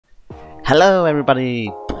Hello everybody,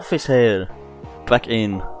 Boffis here, back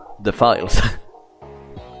in the files.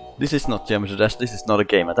 This is not Geometry Dash, this is not a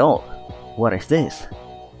game at all. What is this?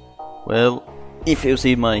 Well, if you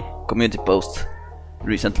see my community post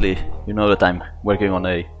recently, you know that I'm working on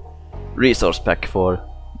a resource pack for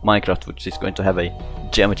Minecraft which is going to have a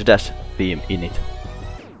Geometry Dash theme in it.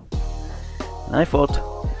 And I thought,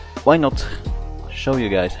 why not show you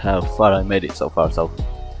guys how far I made it so far, so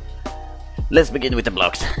let's begin with the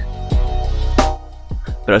blocks.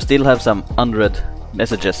 But I still have some unread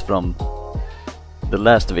messages from the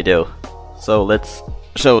last video, so let's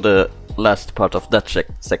show the last part of that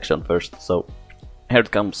section first. So here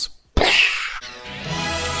it comes.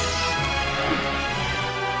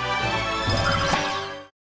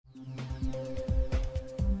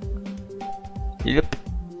 Yep.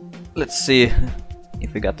 Let's see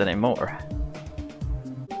if we got any more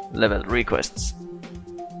level requests.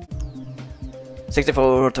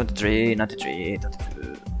 64, 23, 93,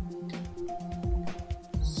 22.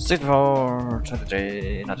 64,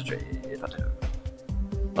 23, 93, 22.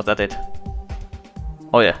 Was that it?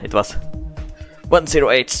 Oh yeah, it was.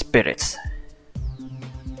 108 spirits.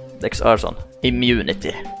 Dex Arson.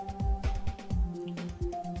 Immunity.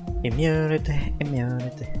 Immunity,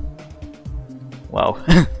 immunity. Wow.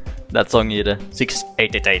 That song is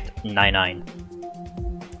 68899.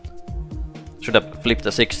 Should have flipped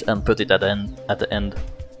a 6 and put it at the end.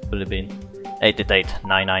 Would have been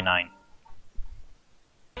 88999.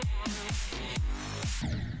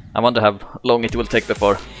 I wonder how long it will take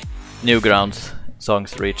before Newgrounds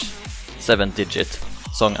songs reach 7-digit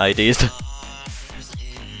song IDs.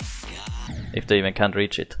 If they even can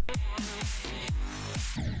reach it.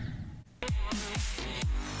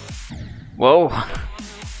 Whoa!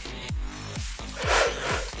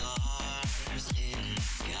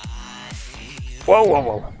 Whoa, whoa,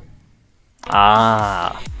 whoa!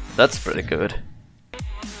 Ah, that's pretty good.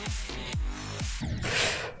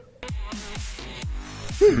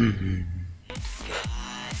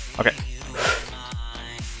 Okay.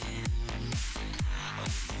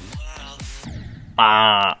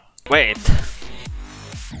 Ah, wait.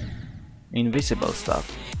 Invisible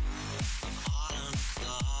stuff.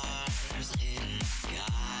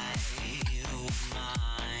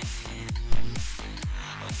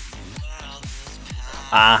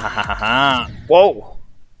 Ah ha ha ha ha! Whoa!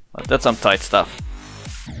 That's some tight stuff.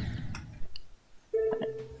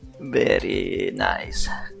 Very nice.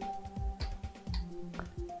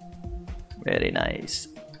 Very nice.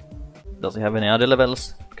 Does he have any other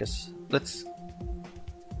levels? Because let's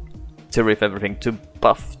riff everything to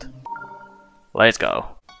buffed. Let's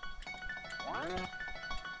go.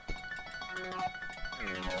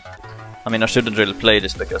 I mean, I shouldn't really play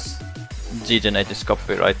this because GGNate is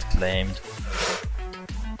copyright claimed.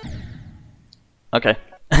 Okay.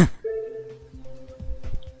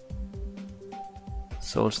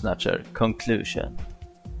 Soul Snatcher, conclusion.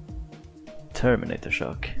 Terminator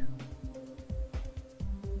Shock.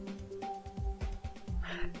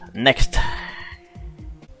 Next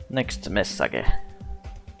message.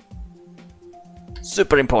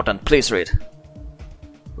 Super important, please read.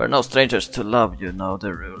 We're no strangers to love, you know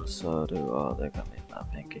the rules, so do all the commit. I'm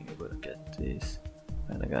thinking you wouldn't get this.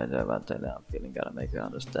 When the guy there won't tell you, I'm feeling gotta make you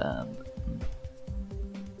understand.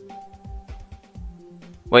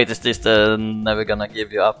 Wait, is this the Never Gonna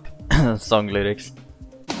Give You Up song lyrics?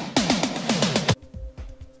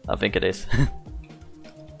 I think it is.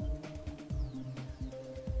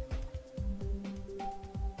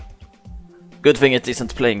 Good thing it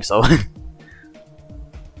isn't playing, so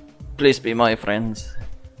please be my friends.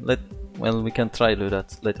 Well, we can try to do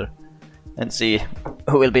that later and see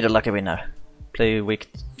who will be the lucky winner. Play with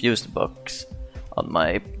fused box on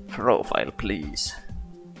my profile, please.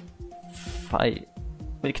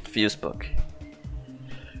 Wicked Fuse book.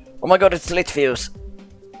 Oh my god, it's Lit Fuse!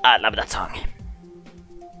 I love that song.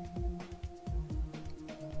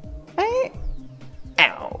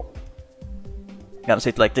 Ow! Gotta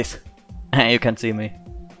sit like this. You can't see me.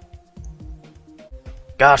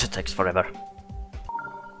 Gosh, it takes forever.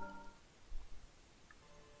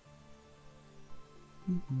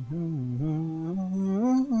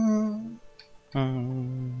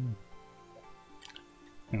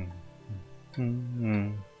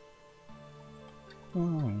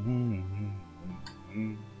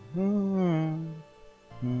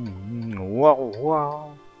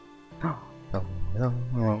 Wow.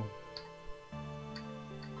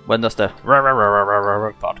 When does the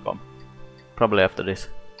part come? Probably after this.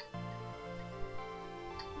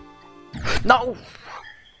 No!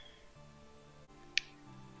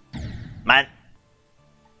 Man!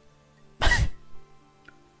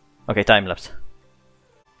 Okay, time lapse.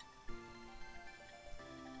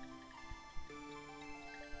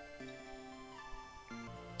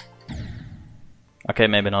 Okay,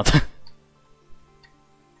 maybe not.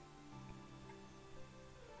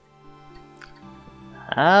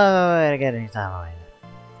 Oh, we're getting somewhere.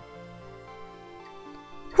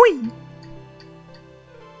 Whee!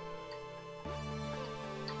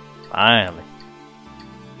 Finally.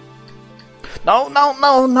 No, no,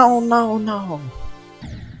 no, no, no, no.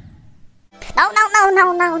 No, no, no,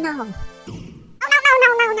 no, no, no. No, no, no,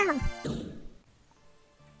 no, no, no.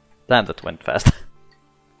 Damn, that went fast.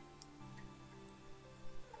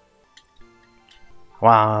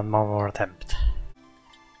 One more attempt.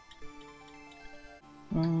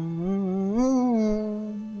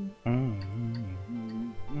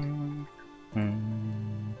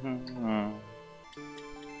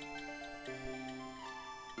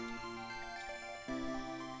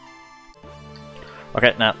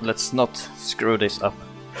 Okay, now let's not screw this up.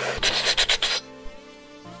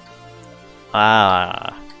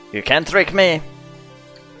 Ah, you can't trick me!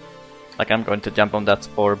 Like I'm going to jump on that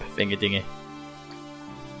orb thingy dingy.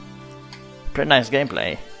 Pretty nice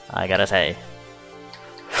gameplay, I gotta say.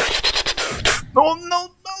 No, no,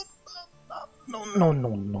 no, no, no,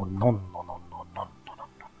 no, no, no, no, no, no,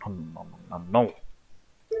 no, no, no,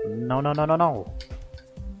 no, no, no, no, no.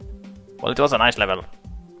 Well, it was a nice level.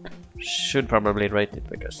 Should probably rate it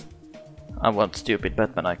because I want stupid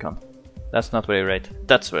Batman icon. That's not very rate.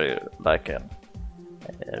 That's very like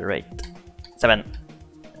rate 7.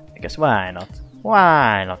 Because why not?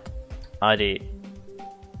 Why not? ID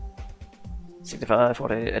 65,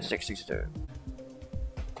 40, 86, 62.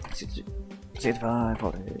 65,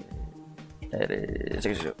 40, 80,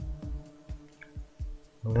 62.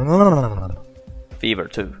 Fever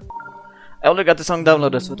 2. I only got the song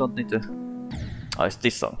downloaded, so I don't need to. Oh, it's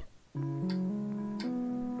this song.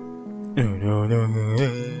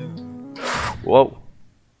 Whoa.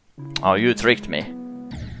 Oh, you tricked me.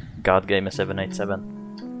 God gave me 787.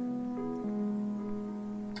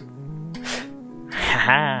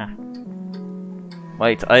 Haha.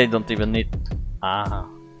 Wait, I don't even need. Ah.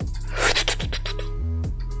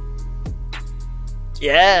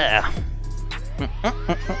 Yeah.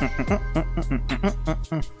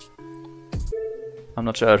 I'm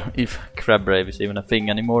not sure if Crab Rave is even a thing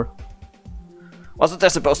anymore. Wasn't there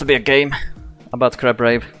supposed to be a game about Crab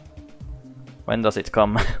Rave? When does it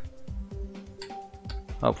come?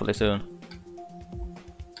 Hopefully soon.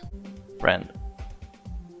 Friend.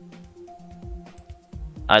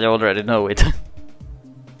 I already know it.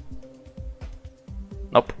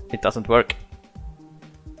 Nope, it doesn't work.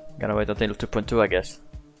 Gotta wait until 2.2, I guess.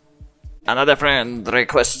 Another friend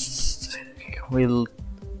request. We'll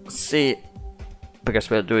see. Because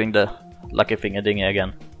we're doing the lucky thingy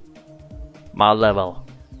again. My level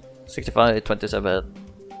 65, 27,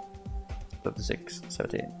 56,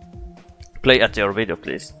 17. Play at your video,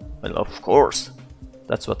 please. Well, of course.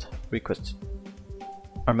 That's what requests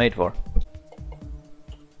are made for.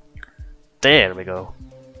 There we go.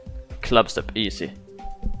 Club step easy.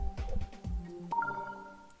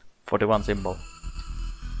 41 symbol.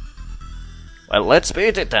 Well, let's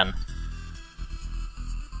beat it then.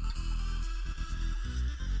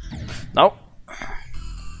 No.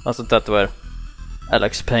 Wasn't that where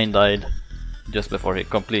Alex Payne died just before he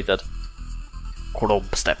completed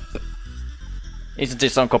Club Step? Isn't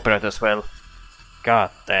this on copyright as well? God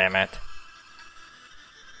damn it.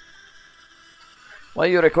 Why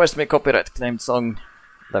you request me copyright claimed song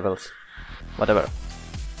levels? Whatever.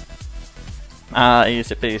 Ah,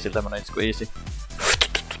 easy peasy, lemonade squeezy.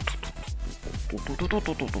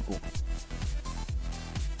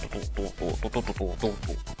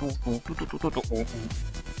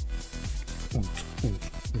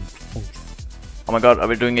 Oh my god, are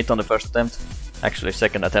we doing it on the first attempt? Actually,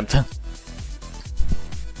 second attempt.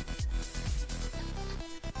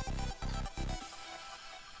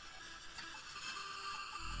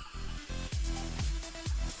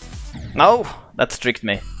 No! That tricked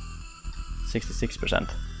me. 66%.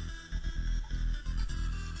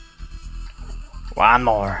 One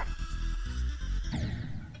more.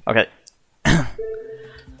 Okay.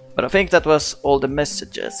 But I think that was all the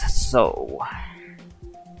messages, so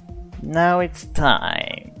now it's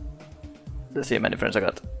time. Let's see how many friends I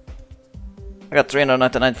got. I got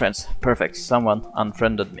 399 friends. Perfect. Someone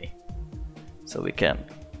unfriended me. So we can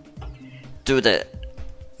do the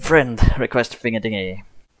friend request thingy.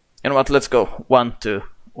 You know what, let's go 1 to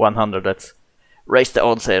 100. Let's raise the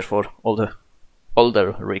odds here for all the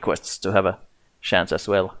older requests to have a chance as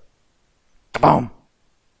well. Boom!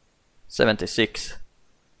 76.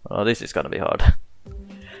 Oh, this is gonna be hard.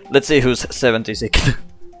 Let's see who's 76. 10,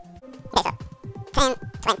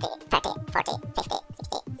 20, 30, 40, 50,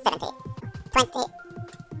 60, 70, 20,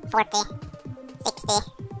 40, 60.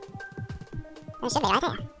 should be right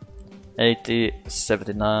there. 80,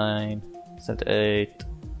 79, 78,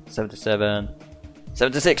 77,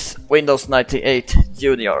 76, Windows 98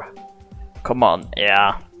 Junior. Come on,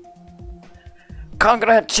 yeah.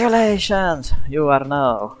 Congratulations! You are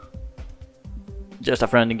now just a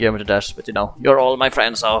friend in Geometry Dash, but you know, you're all my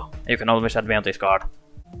friends, so you can always add me on Discord.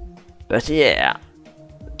 But yeah,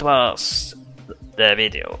 it was the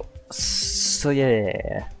video. So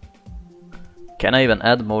yeah. Can I even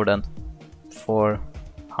add more than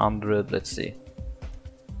 400? Let's see.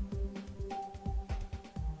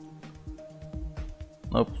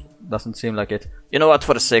 Nope, doesn't seem like it. You know what,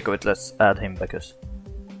 for the sake of it, let's add him, because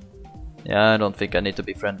yeah, I don't think I need to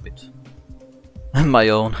be friends with my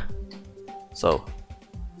own. So,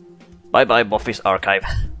 bye bye Boffis archive.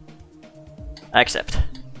 Accept.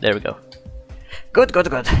 There we go. Good, good,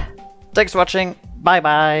 good. Thanks for watching. Bye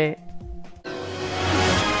bye.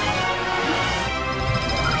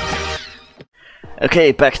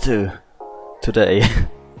 Okay, back to today.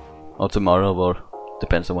 Or tomorrow, or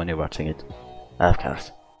depends on when you're watching it. Of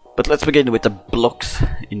course. But let's begin with the blocks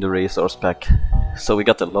in the resource pack. So we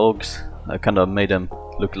got the logs. I kind of made them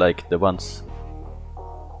look like the ones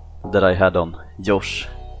that I had on Josh.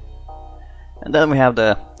 And then we have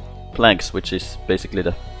the planks, which is basically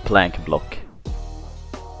the plank block.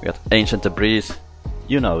 We got ancient debris.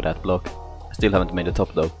 You know that block. I still haven't made the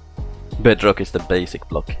top though. Bedrock is the basic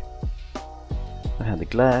block. I have the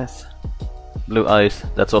glass. Blue ice,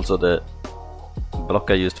 that's also the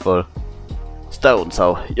block I used for stone,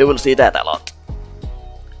 so you will see that a lot.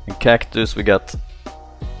 In cactus we got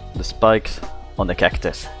the spikes on the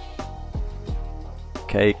cactus.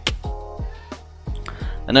 Cake.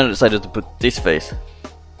 And then I decided to put this face.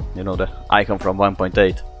 You know, the icon from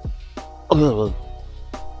 1.8.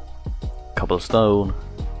 Cobblestone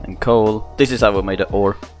and coal. This is how we made the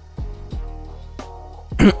ore.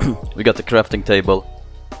 We got the crafting table.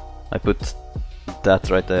 I put that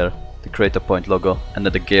right there. The creator point logo and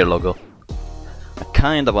then the gear logo. I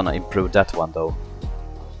kinda wanna improve that one though.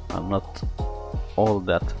 I'm not all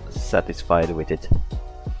that satisfied with it.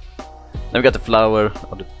 Then we got the flower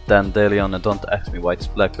or the dandelion, and don't ask me why it's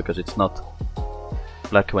black, because it's not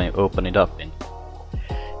black when you open it up in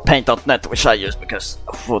Paint.net, which I use because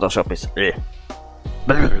Photoshop is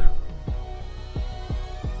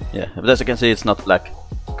yeah, but as you can see it's not black.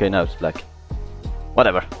 Okay, now it's black.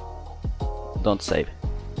 Whatever. Don't save.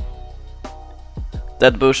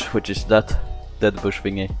 Dead bush, which is that dead bush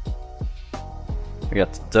thingy. We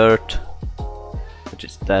got dirt, which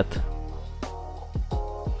is that.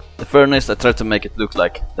 The furnace, I tried to make it look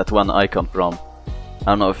like that one icon from, I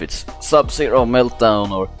don't know if it's Sub-Zero,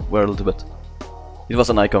 Meltdown or World, but it was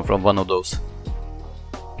an icon from one of those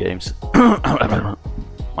games.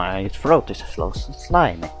 My throat is slow,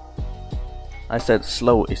 slimy. I said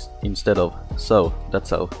slow is instead of so,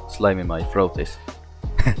 that's how slimy my throat is.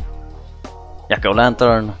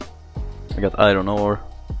 Jack-o'-lantern. I got iron ore,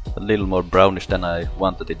 a little more brownish than I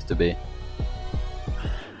wanted it to be.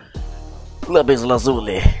 Lapis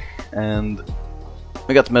lazuli. And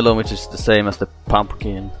we got melon, which is the same as the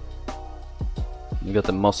pumpkin. We got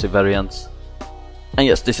the mossy variants. And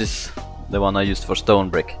yes, this is the one I used for stone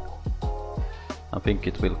brick. I think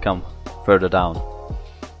it will come further down.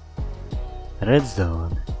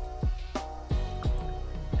 Redstone.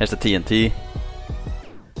 Here's the TNT.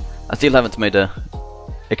 I still haven't made a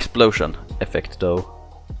explosion effect though,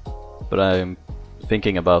 but I'm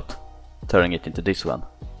thinking about turning it into this one.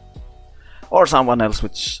 Or someone else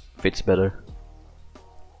which fits better.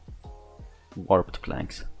 Warped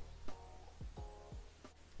planks.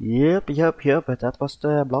 Yep, but that was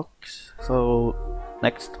the blocks. So,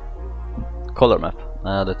 next. Color map.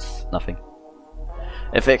 That's nothing.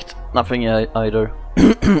 Effect, nothing either.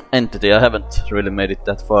 Entity, I haven't really made it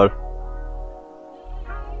that far.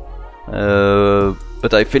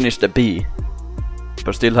 But I finished the bee.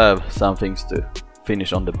 But still have some things to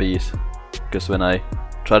finish on the bees. Because when I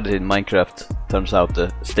tried it in Minecraft, turns out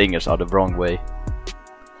the stingers are the wrong way.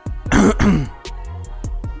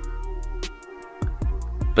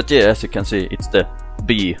 But yeah, as you can see, it's the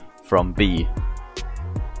bee from bee.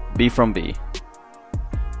 Bee from bee.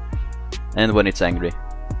 And when it's angry.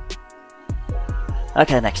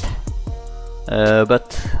 Okay, next.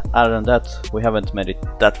 But other than that, we haven't made it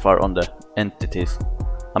that far on the entities.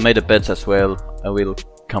 I made the beds as well. I will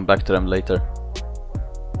come back to them later.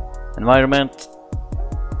 Environment.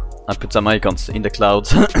 I put some icons in the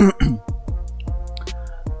clouds.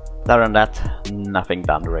 Other than that, nothing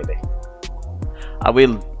done really. I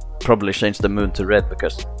will probably change the moon to red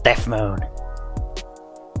because Death Moon.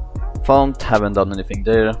 Font, haven't done anything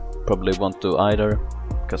there. Probably won't do either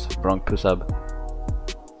because Bronchusab.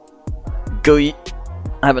 GUI.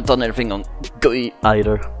 I haven't done anything on GUI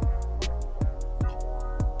either.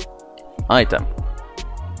 Item.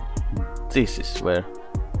 This is where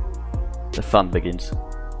the fun begins.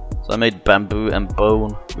 So I made bamboo and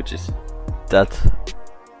bone, which is that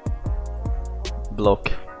block,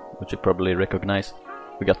 which you probably recognize.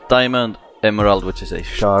 We got diamond, emerald, which is a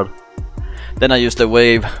shard. Then I used a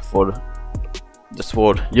wave for the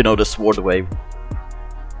sword, you know, the sword wave.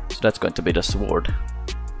 So that's going to be the sword.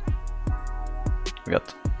 We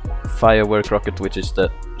got firework rocket, which is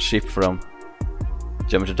the ship from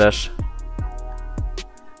Geometry Dash,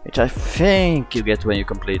 which I think you get when you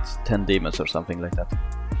complete 10 demons or something like that.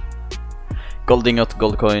 Gold ingot,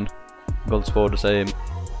 gold coin, gold sword, the same.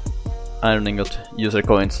 Iron ingot, user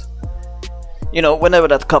coins. You know, whenever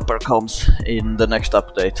that copper comes in the next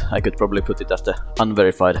update, I could probably put it as the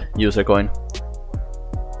unverified user coin.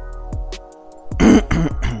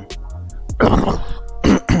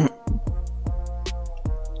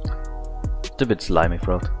 It's a bit slimy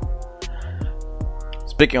throat.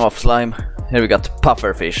 Speaking of slime, here we got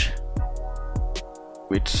pufferfish,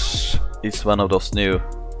 which is one of those new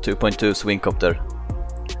 2.2 swingcopter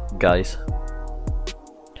guys.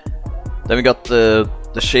 Then we got the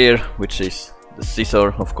shear, which is the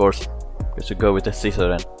scissor, of course, because you go with the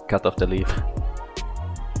scissor and cut off the leaf.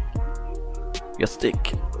 We got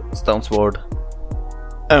stick, stone sword,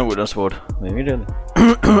 and wooden sword. Maybe really.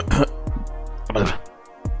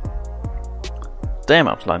 Damn,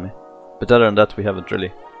 I'm slimy. But other than that, we haven't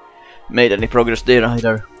really made any progress there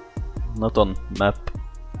either. Not on map.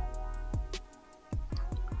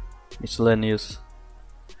 Miscellaneous.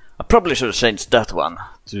 I probably should have changed that one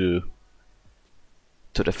to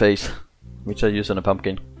the face, which I use on a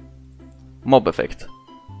pumpkin. Mob effect.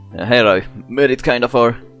 Here I made it kind of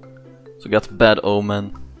far. So we got bad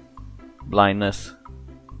omen, blindness,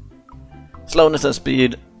 slowness and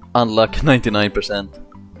speed, unluck 99%,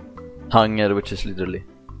 hunger, which is literally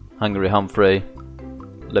hungry Humphrey,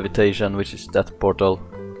 levitation, which is that portal,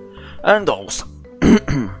 and those.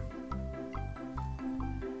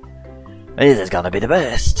 This is gonna be the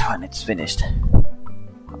best when it's finished.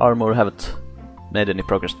 Armor, haven't made any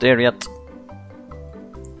progress there yet.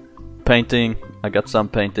 Painting, I got some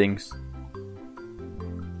paintings.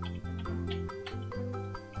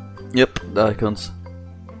 Yep, the icons.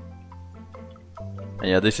 And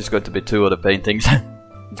yeah, this is going to be 2 of the paintings.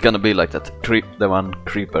 It's gonna be like that, the one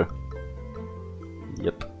creeper.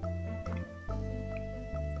 Yep.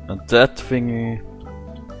 And that thingy.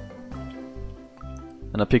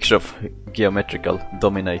 And a picture of geometrical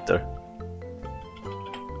dominator.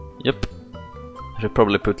 Yep. I should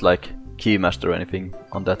probably put like keymaster or anything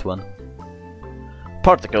on that one.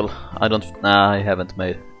 Particle, I haven't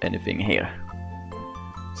made anything here.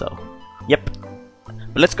 So, yep.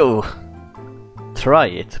 But let's go try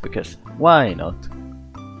it, because why not?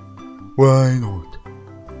 Why not?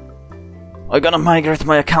 I'm gonna migrate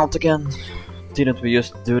my account again. Didn't we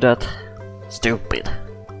just do that? Stupid.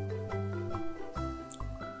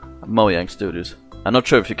 Mojang Studios. I'm not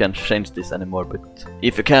sure if you can change this anymore, but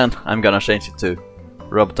if you can, I'm gonna change it to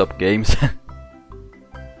Robtop Games.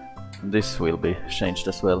 This will be changed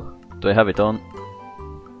as well. Do I have it on?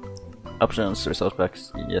 Options, resource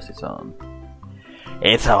packs. Yes, it's on.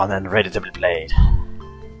 It's on and ready to be played.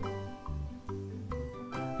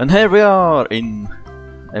 And here we are in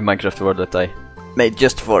a Minecraft world that I made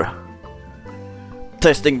just for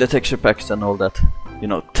testing the texture packs and all that. You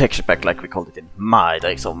know, texture pack like we called it in my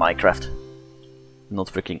days of Minecraft. Not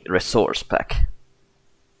freaking resource pack.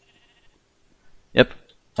 Yep,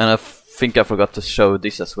 and I think I forgot to show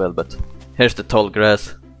this as well, but here's the tall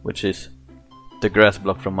grass, which is the grass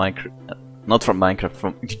block from Minecraft. Not from Minecraft,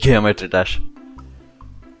 from Geometry Dash.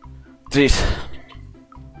 Jeez.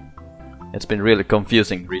 It's been really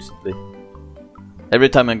confusing recently. Every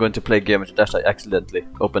time I'm going to play Geometry Dash, I accidentally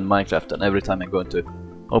open Minecraft, and every time I'm going to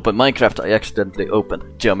open Minecraft, I accidentally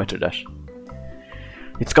open Geometry Dash.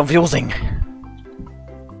 It's confusing.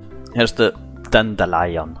 Here's the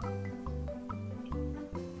dandelion,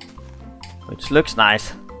 which looks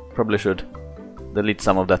nice. Probably should delete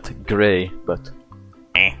some of that grey, but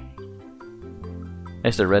eh.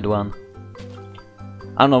 Here's the red one.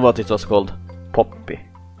 I don't know what it was called. Poppy.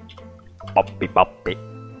 Poppy, poppy.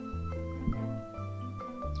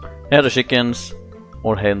 Here are the chickens,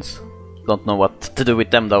 or hens. Don't know what to do with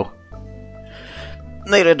them though.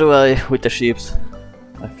 Neither do I with the sheeps.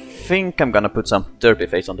 I think I'm gonna put some derpy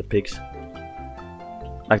face on the pigs.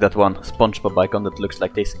 Like that one SpongeBob icon that looks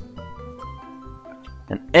like this.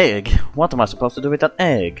 An egg? What am I supposed to do with that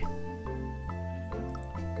egg?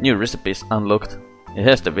 New recipes unlocked.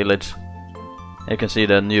 Here's the village. You can see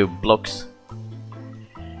the new blocks.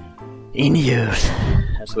 in use,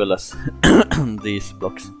 as well as these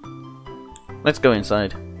blocks. Let's go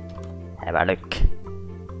inside. Have a look.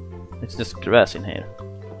 It's just grass in here.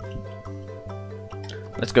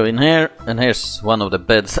 Let's go in here, and here's one of the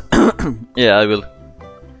beds. Yeah, I will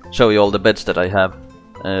show you all the beds that I have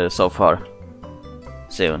so far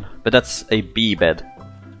soon. But that's a bee bed.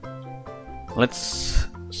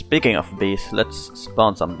 Speaking of bees, let's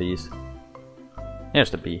spawn some bees.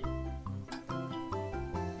 Here's the bee.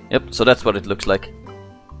 Yep, so that's what it looks like.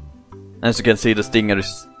 As you can see, the stinger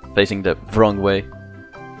is facing the wrong way.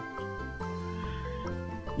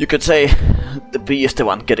 You could say the bee is the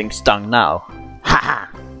one getting stung now. Haha!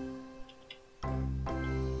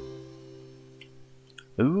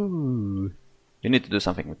 Ooh, you need to do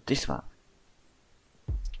something with this one.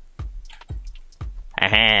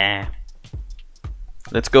 Haha!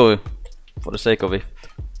 Let's go, for the sake of it.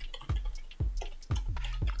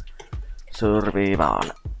 Survival.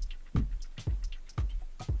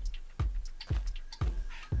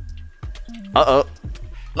 Uh-oh.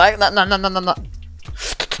 Like, no.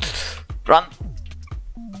 Run.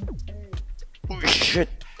 Oh shit,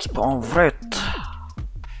 spawn fruit.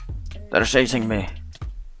 They're chasing me.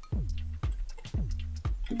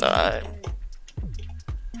 Die.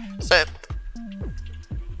 Set.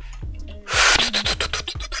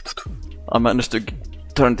 I managed to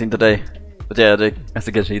turn it in today. But yeah, as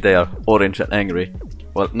you can see, they are orange and angry.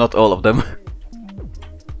 Well, not all of them.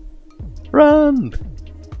 Run!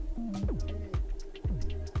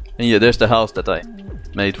 And yeah, there's the house that I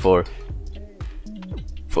made for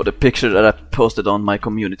the picture that I posted on my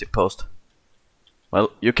community post.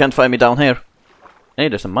 Well, you can't find me down here. Hey,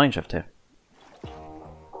 there's a mineshaft here.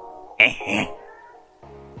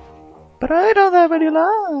 But I don't have any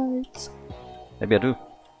lights. Maybe I do.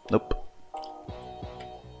 Nope.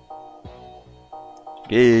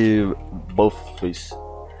 Give Boffis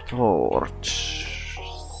torch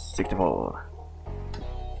 64.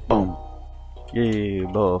 Boom. Give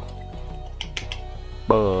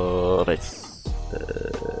Boffis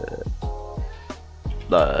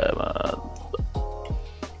diamond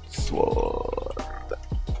sword.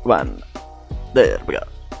 One. There we go.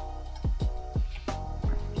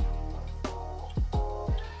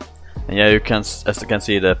 And yeah, you can, as you can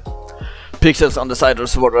see, the pixels on the side of the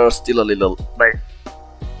sword are still a little big.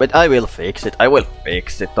 But I will fix it,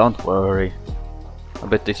 don't worry. I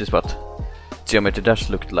bet this is what Geometry Dash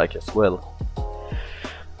looked like as well.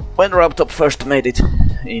 When Robtop first made it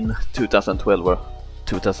in 2012 or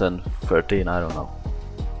 2013, I don't know.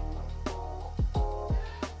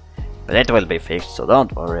 But it will be fixed, so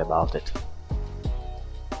don't worry about it.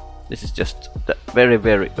 This is just the very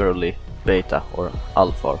early beta or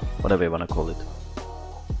alpha, or whatever you wanna call it.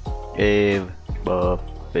 Give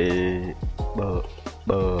Boffis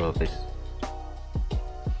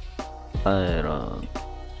iron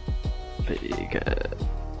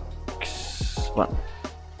pickaxe 1.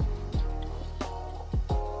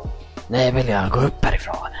 Nej, vill jag gå upp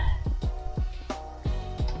härifrån.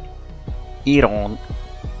 Iron.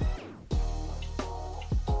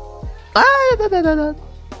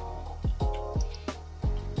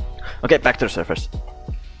 Okay, back to the surface.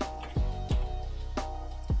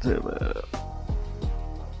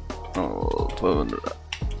 Oh, 200.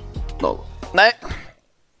 No. Nej!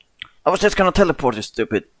 I was just gonna teleport, you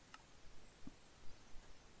stupid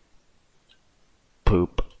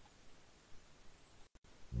poop.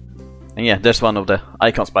 And yeah, there's one of the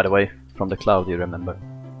icons, by the way, from the cloud, you remember.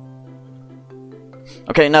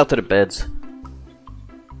 Okay, now to the beds.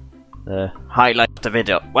 The highlight of the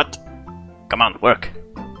video. What? Come on, work.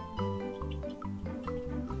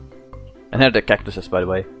 And here are the cactuses, by the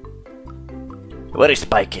way. Very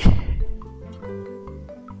spiky.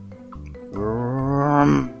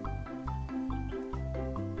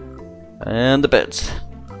 And the beds.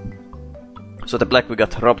 So the black we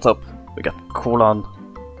got Robtop, we got Colon,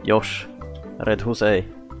 Josh, Redhuseey,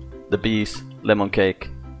 the bees, Lemon Cake,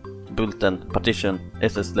 Bulten, Partition,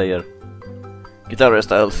 SDslayer,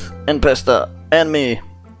 GuitarHeroStyles, Npesta, and me.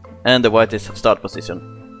 And the white is Start Position.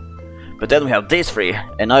 But then we have these three,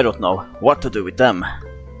 and I don't know what to do with them.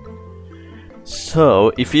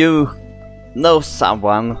 So, if you know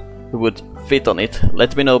someone who would fit on it,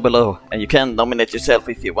 let me know below, and you can nominate yourself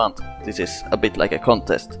if you want. This is a bit like a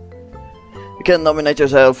contest. You can nominate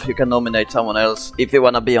yourself, you can nominate someone else. If you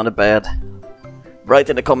wanna be on the bed, write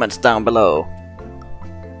in the comments down below.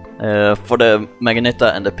 For the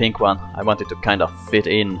Magenta and the pink one, I wanted to kind of fit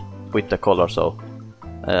in with the color, so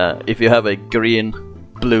if you have a green,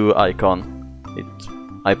 blue icon,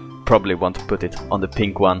 I probably want to put it on the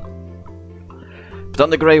pink one. But on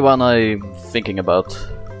the grey one, I'm thinking about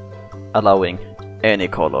allowing any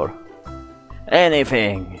color.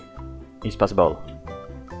 Anything is possible.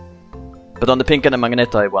 But on the pink and the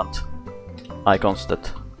magenta I want icons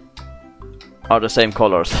that are the same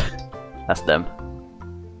colors as them.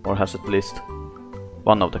 Or has at least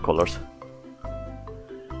one of the colors.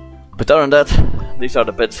 But other than that, these are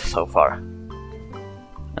the beds so far.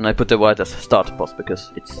 And I put the white as Start Pos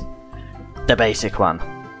because it's the basic one.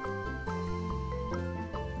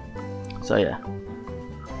 So yeah.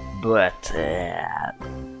 But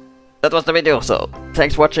that was the video, so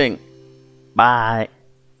thanks for watching. Bye.